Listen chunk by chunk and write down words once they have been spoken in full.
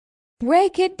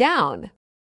Break it down.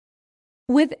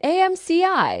 With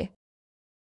AMCI.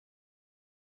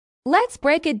 Let's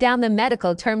break it down the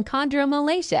medical term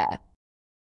chondromalacia.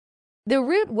 The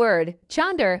root word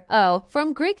chondro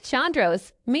from Greek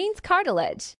chondros means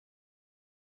cartilage.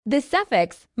 The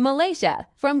suffix malacia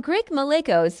from Greek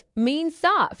malakos means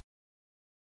soft.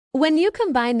 When you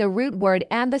combine the root word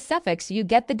and the suffix, you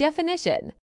get the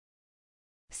definition.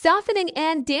 Softening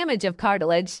and damage of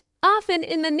cartilage, often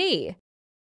in the knee.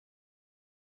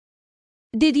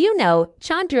 Did you know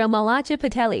Chondromalacia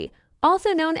patellae,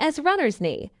 also known as runner's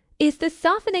knee, is the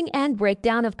softening and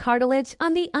breakdown of cartilage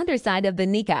on the underside of the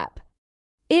kneecap?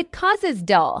 It causes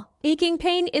dull, aching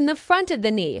pain in the front of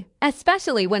the knee,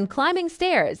 especially when climbing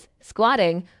stairs,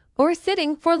 squatting, or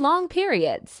sitting for long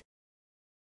periods.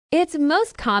 It's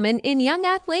most common in young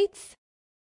athletes.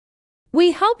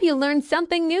 We hope you learned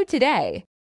something new today.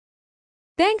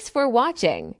 Thanks for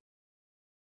watching.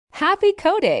 Happy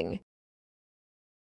coding!